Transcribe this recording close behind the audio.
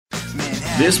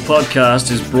This podcast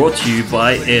is brought to you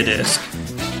by AirDesk,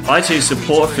 IT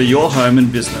support for your home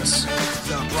and business.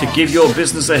 To give your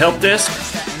business a help desk,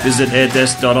 visit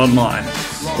airdesk.online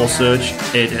or search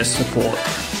AirDesk support.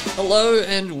 Hello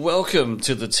and welcome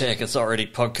to the Tech Authority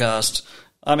podcast.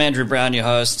 I'm Andrew Brown, your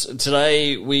host.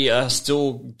 Today we are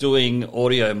still doing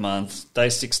audio month, day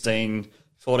 16,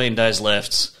 14 days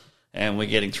left, and we're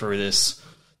getting through this.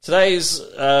 Today's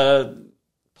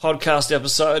podcast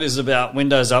episode is about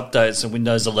Windows updates and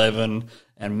Windows 11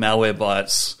 and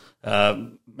Malwarebytes.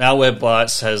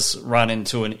 Malwarebytes has run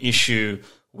into an issue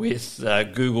with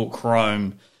Google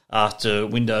Chrome after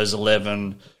Windows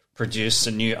 11 produced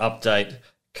a new update.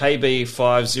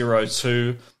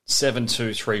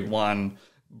 KB5027231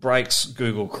 breaks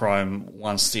Google Chrome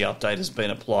once the update has been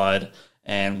applied,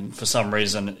 and for some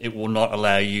reason it will not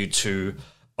allow you to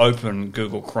open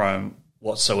Google Chrome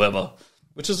whatsoever,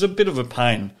 which is a bit of a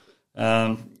pain.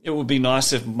 It would be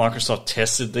nice if Microsoft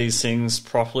tested these things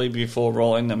properly before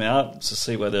rolling them out to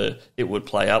see whether it would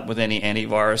play up with any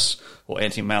antivirus or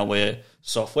anti-malware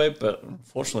software, but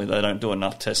unfortunately they don't do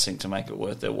enough testing to make it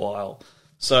worth their while.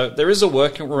 So there is a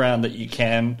workaround that you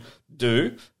can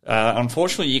do.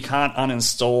 Unfortunately, you can't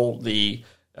uninstall the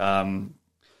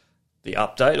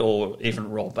update or even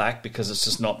roll back because it's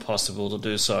just not possible to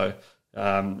do so,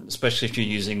 especially if you're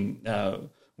using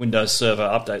Windows Server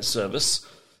Update Service.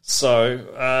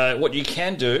 So what you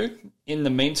can do in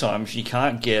the meantime, if you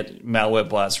can't get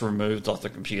Malwarebytes removed off the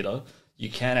computer,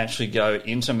 you can actually go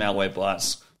into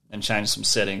Malwarebytes and change some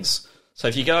settings. So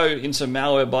if you go into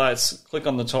Malwarebytes, click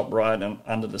on the top right and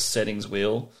under the settings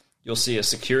wheel, you'll see a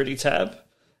security tab.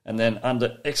 And then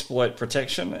under exploit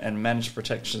protection and manage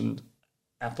protection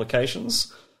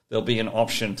applications, there'll be an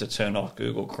option to turn off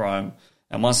Google Chrome.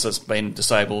 And once that's been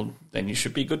disabled, then you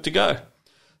should be good to go.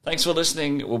 Thanks for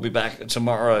listening. We'll be back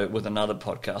tomorrow with another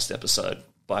podcast episode.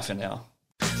 Bye for now.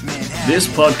 This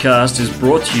podcast is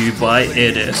brought to you by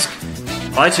AirDesk,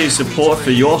 IT support for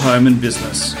your home and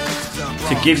business.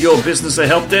 To give your business a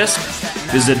help desk,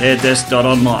 visit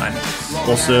airdesk.online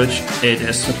or search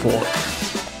AirDesk support.